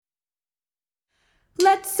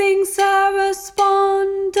Let's sing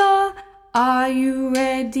Sarasponda. Are you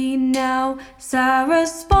ready now?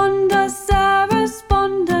 Sarasponda,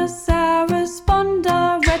 Sarasponda,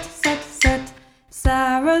 Sarasponda. Ret, set, set.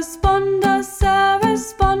 Sarasponda.